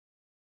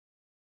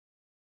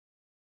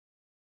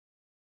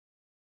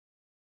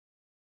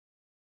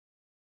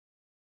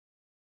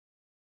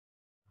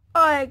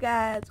Alright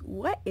guys,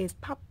 what is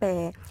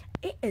poppin'?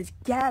 It is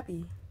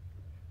Gabby.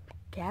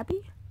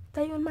 Gabby?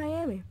 Thought you in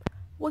Miami.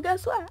 Well,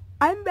 guess what?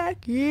 I'm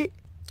back. Yeah.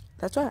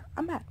 That's right,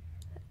 I'm back.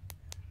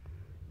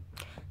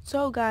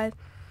 So guys,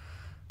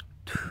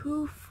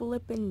 to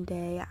flippin'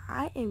 day,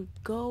 I am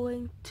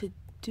going to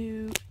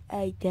do,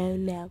 I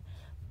don't know,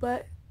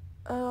 but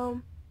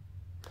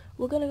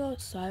we're gonna go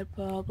outside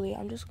probably.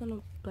 I'm just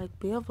gonna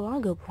be a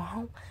vlogger,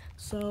 bro.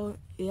 So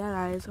yeah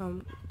guys,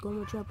 I'm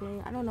going to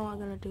trampoline. I don't know what I'm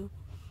gonna do.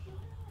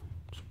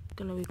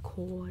 Gonna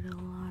record a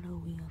lot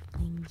of weird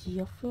things,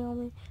 you feel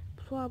me?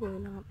 Probably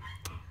not.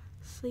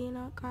 So you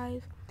know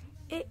guys,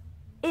 it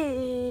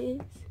is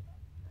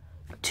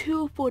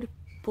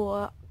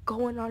 2:44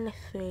 going on the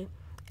 3,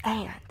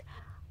 and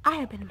I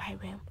have been in my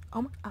room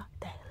almost all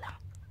day long.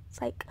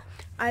 It's like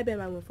I've been in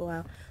my room for a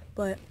while,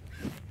 but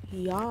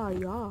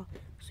yeah.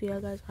 So yeah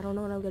guys, I don't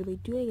know what I'm gonna be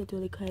doing. It's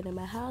really quiet in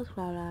my house.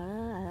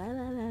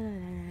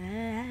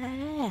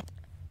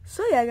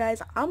 So yeah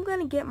guys, I'm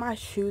gonna get my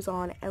shoes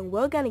on and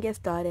we're gonna get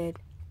started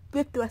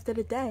with the rest of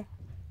the day.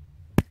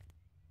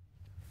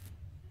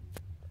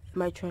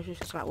 My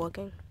transition's not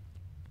working.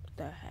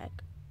 The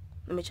heck?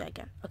 Let me try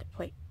again. Okay,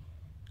 wait.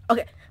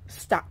 Okay,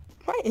 stop.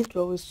 My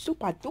intro is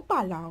super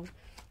duper long.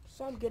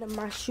 So I'm getting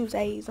my shoes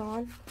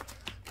on.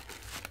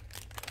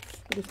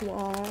 This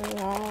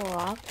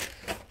one.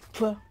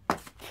 So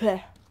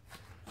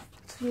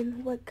you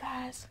know what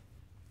guys?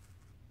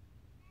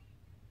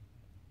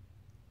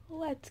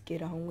 Let's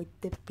get on with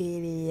the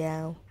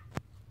video.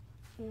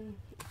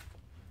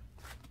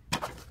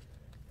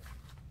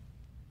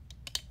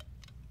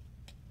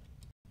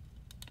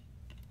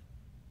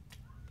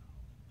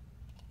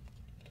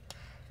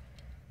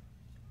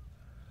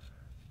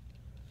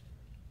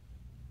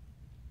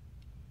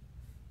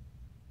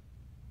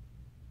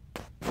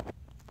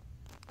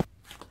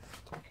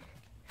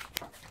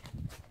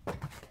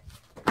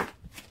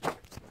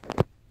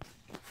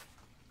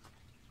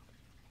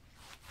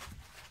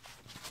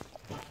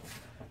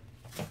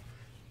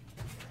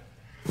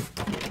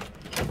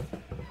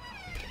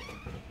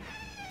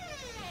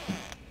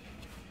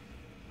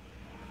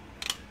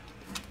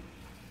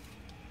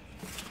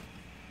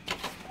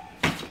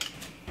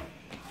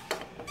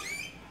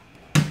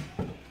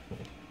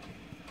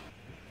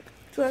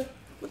 So,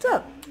 what's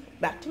up?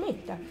 Back to me.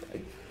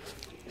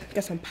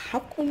 Get some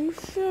popcorn, you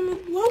feel me?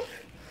 Well,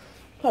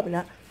 probably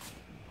not.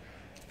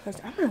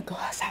 Because I'm going to go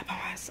outside by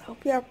myself.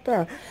 Yeah,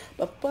 bro.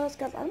 But first,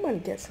 guys, I'm going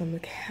to get some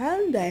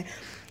candy.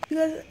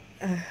 Because,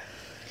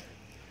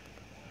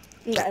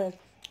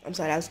 I'm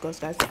sorry, that was gross,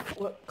 guys.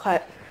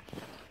 Cut.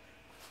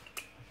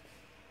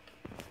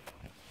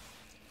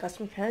 Got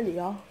some candy,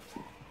 y'all.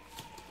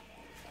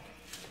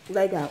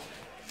 Leg out.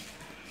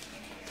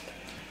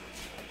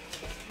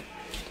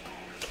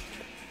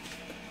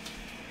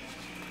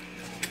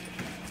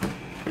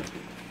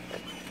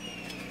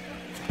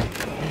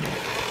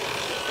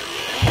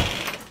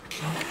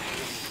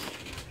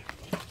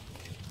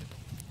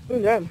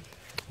 Yeah,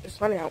 it's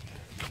funny out.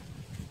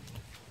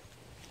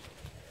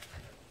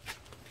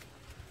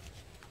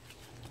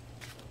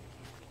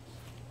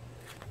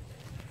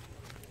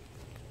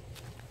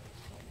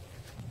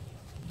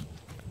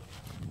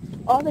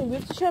 Oh, they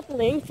use the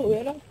trampoline for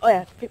real? Oh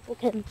yeah, people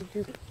can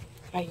do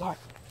my yard.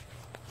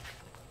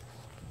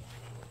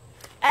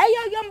 Hey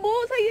yo, young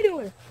bulls, how you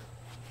doing?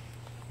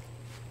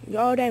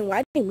 Yo, dang,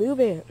 why they move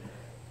it?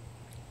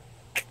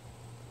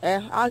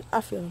 Yeah,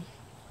 I feel them.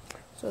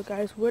 So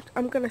guys,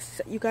 I'm gonna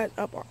set you guys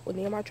up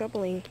near my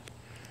trampoline.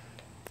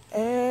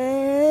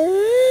 And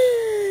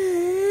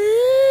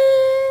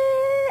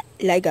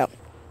let go.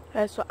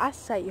 Okay, so I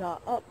set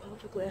y'all up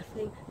perfectly. I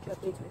think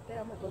trampoline's right there.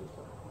 I'm gonna go.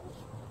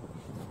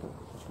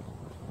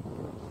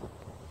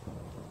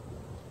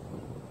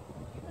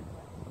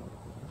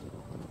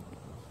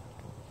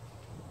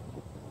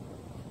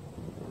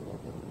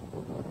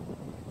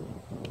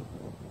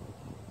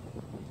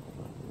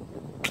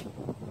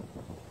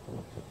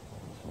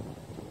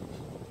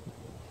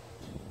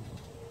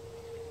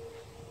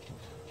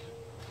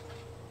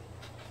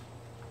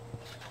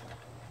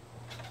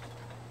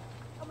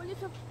 I'm gonna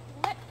just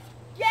let's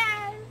go.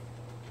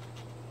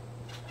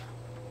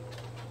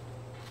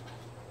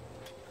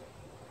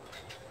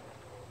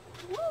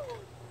 Woo!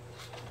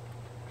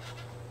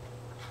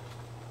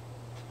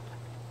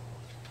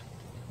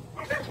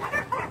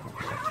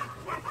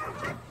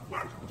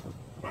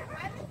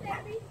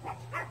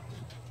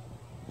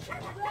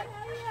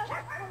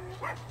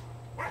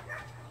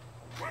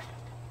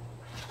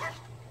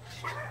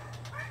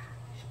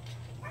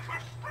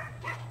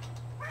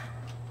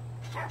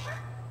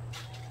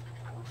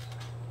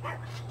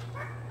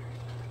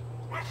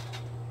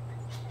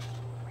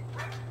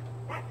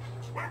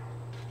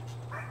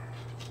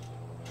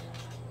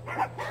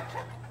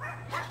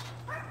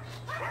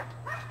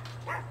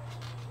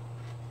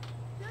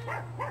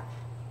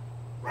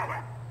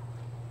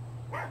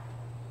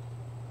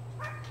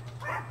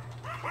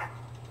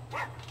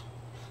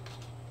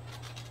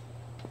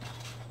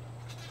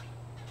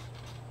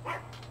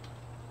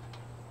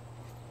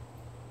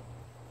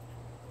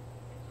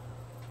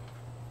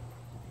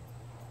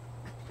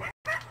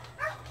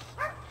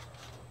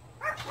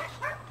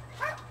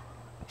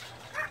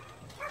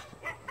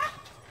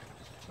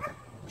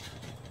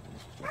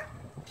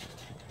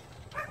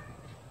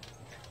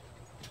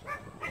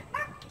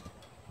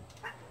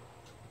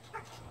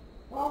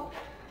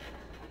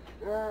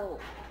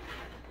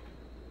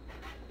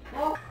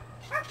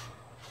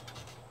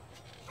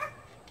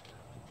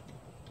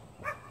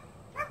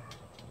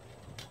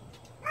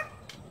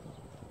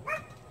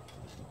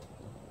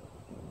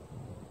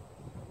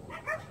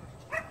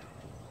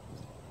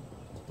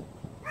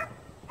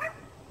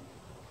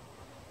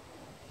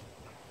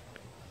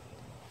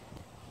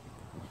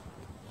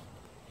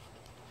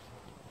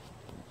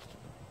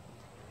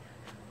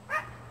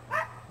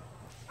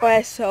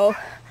 Alright, so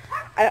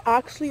I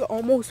actually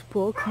almost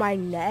broke my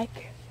neck.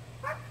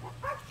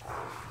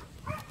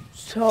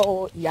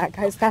 So yeah,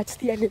 guys, that's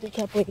the end of the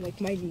gameplay.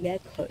 Like, my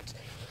neck hurts.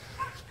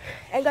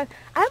 And guys,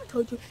 I haven't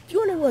told you. Do you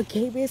want to know what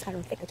Gabe is? I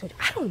don't think I told you.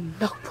 I don't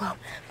know, bro.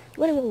 You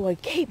want to know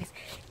what Gabe is?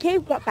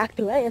 Gabe got back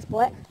to Reyes,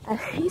 boy, and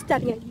he's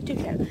starting a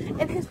YouTube channel,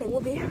 and his name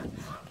will be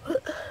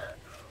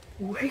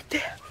right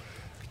there.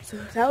 So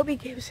that will be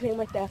Gabe's name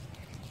right there.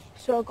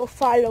 So go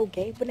follow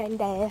Gabe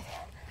Menendez.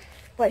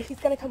 But he's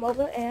gonna come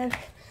over and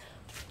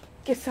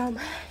get some,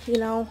 you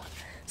know,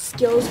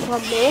 skills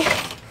from me.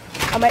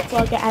 I might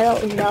vlog it, I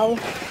don't know.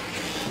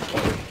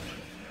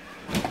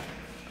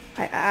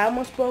 I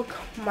almost broke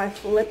my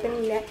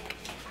flipping neck,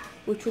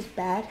 which was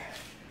bad.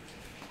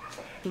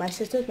 My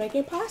sister's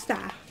making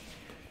pasta.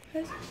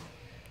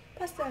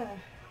 Pasta.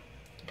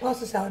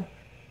 Pasta salad.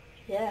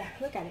 Yeah,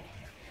 look at it.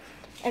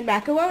 And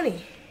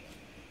macaroni.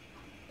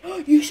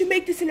 You should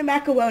make this into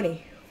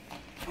macaroni.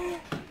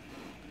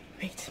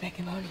 Make this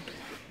macaroni.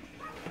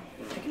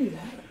 I can do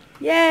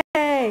that.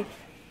 Yay!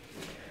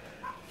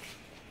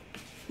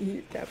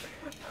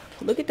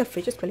 Look at the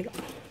fish spinning up.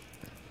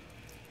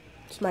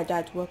 It's my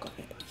dad's work on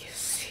it.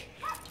 Yes.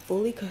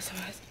 Fully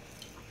customized.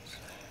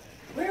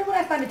 Where would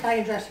I find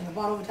Italian dressing? A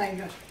bottle of Italian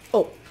dressing?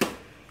 Oh.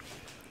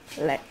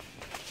 Let.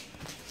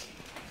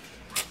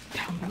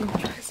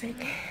 Dressing.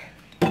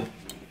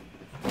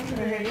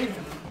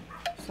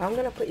 So I'm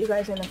gonna put you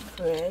guys in the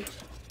fridge.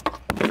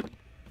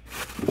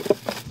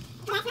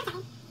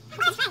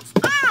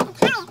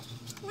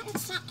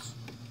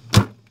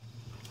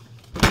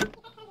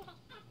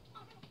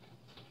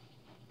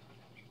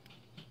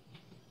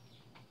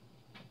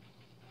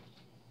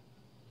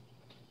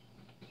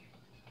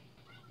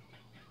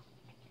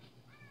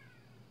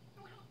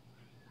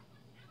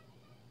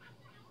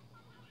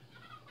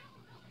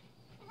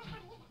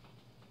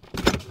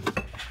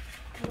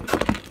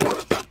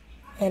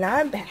 And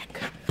I'm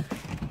back.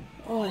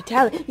 Oh,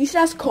 Italian. You should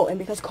ask Colton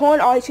because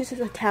Colton always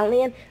uses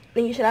Italian.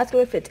 Then you should ask him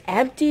if it's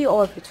empty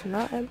or if it's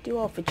not empty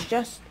or if it's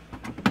just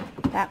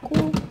that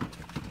cool.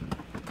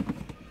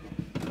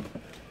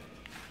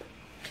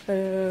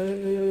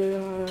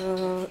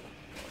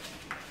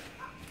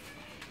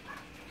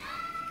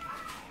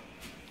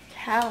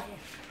 Italian.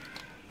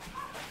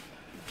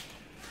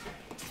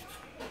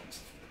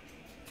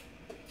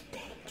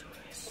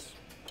 Dangerous.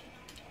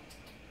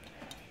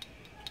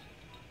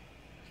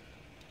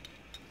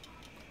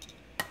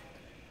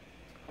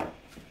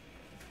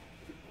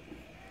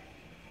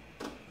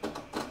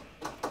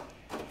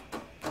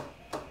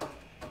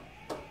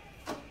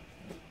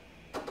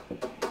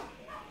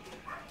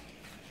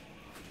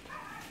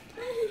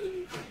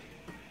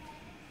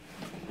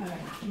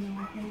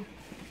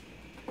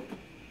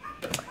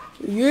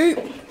 Yeet.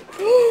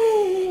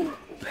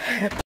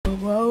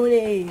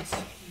 Pepperonis.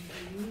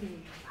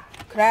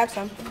 Could I have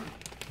some?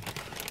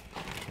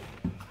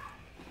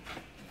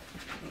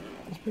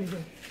 It's pretty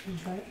good. Can you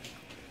try it?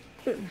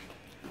 You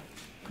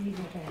need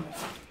more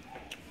tomatoes.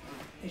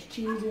 There's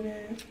cheese in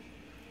it.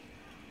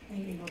 I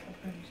need more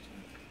pepperonis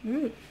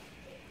too.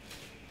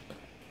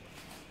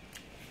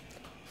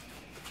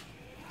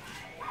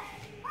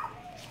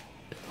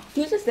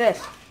 Whose is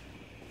this?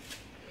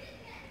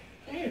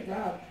 There you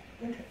go.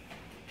 Okay.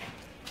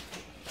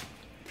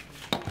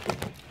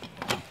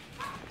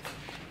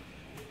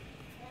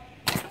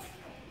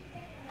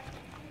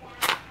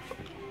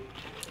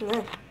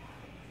 Yeah.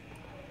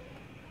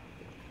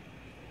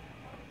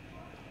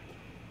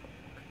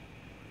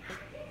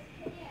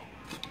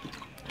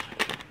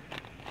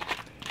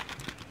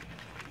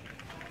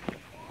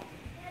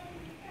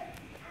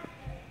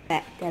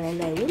 Back then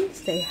and I will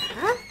say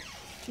hi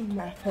to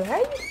my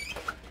friend.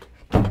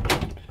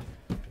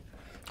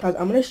 Guys,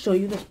 I'm gonna show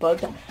you this bug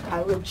that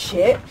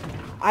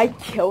I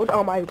killed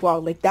on my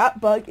vlog. Like, that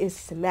bug is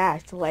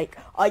smashed. Like,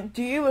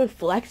 do you even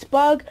flex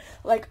bug?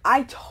 Like,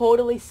 I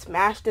totally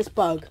smashed this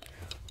bug.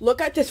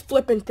 Look at this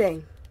flipping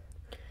thing.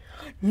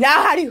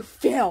 Now how do you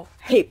feel?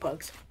 Hate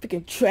bugs.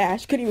 Freaking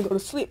trash. Couldn't even go to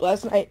sleep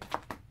last night.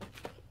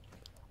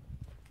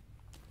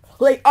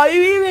 Like, are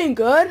you even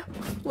good?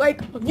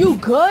 Like, you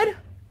good?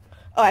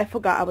 Oh, I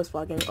forgot I was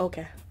vlogging.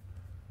 Okay.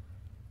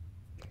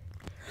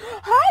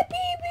 Hi,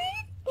 baby.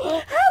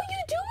 How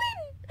you doing?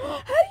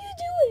 How you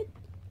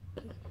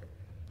doing?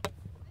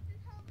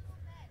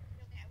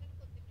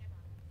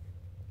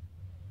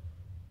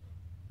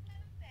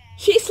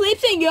 She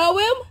sleeps in your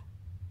room?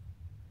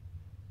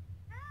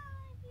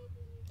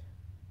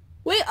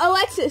 Wait,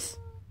 Alexis.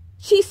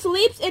 She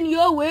sleeps in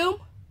your room?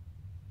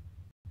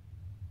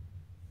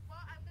 Well,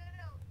 I'm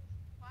gonna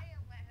try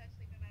and let her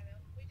sleep in my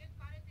room. We just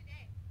got it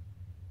today.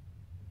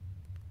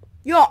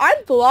 Yo,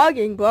 I'm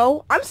vlogging,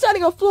 bro. I'm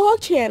starting a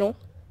vlog channel.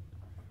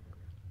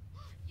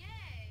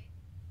 Yay!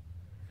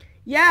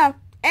 Yeah,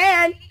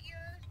 and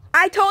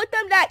I told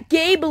them that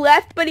Gabe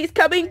left, but he's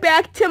coming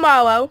back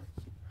tomorrow.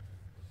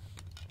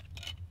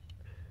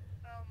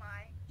 Oh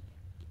my.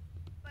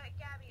 But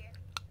Gabby,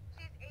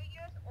 she's 8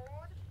 years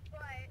old,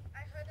 but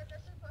I heard that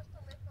they're supposed to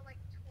live for like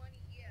 20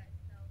 years,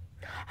 so.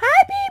 Hi,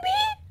 baby.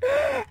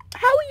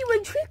 How are you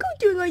and Trico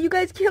doing? Are you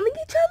guys killing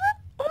each other?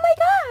 Oh my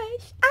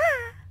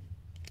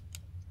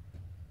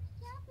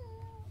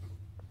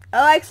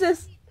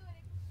Alexis, Me too, and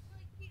it was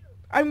really cute.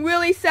 I'm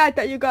really sad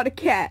that you got a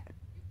cat. You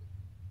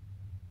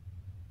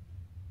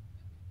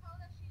can tell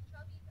that she's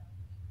chubby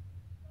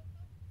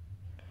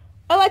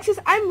though. Alexis,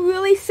 I'm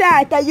really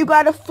sad that you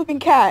got a flipping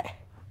cat.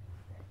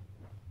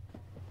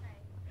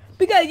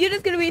 Because you're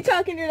just gonna be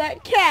talking to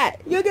that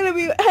cat. You're gonna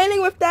be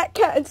hanging with that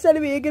cat instead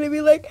of me. You're gonna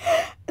be like,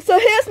 so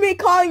here's me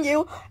calling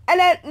you, and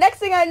then next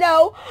thing I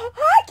know,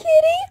 hi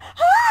kitty,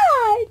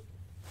 hi.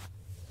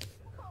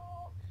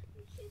 Oh,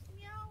 she's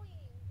meowing.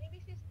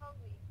 Maybe she's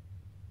hungry.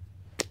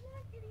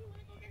 Yeah, kitty, you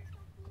wanna go get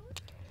some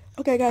food?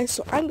 Okay guys,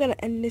 so I'm gonna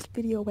end this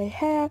video right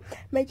here.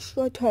 Make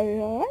sure to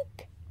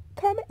like,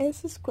 comment, and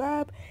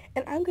subscribe.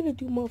 And I'm gonna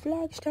do more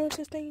vlogs. Tell us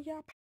this thing,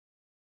 y'all.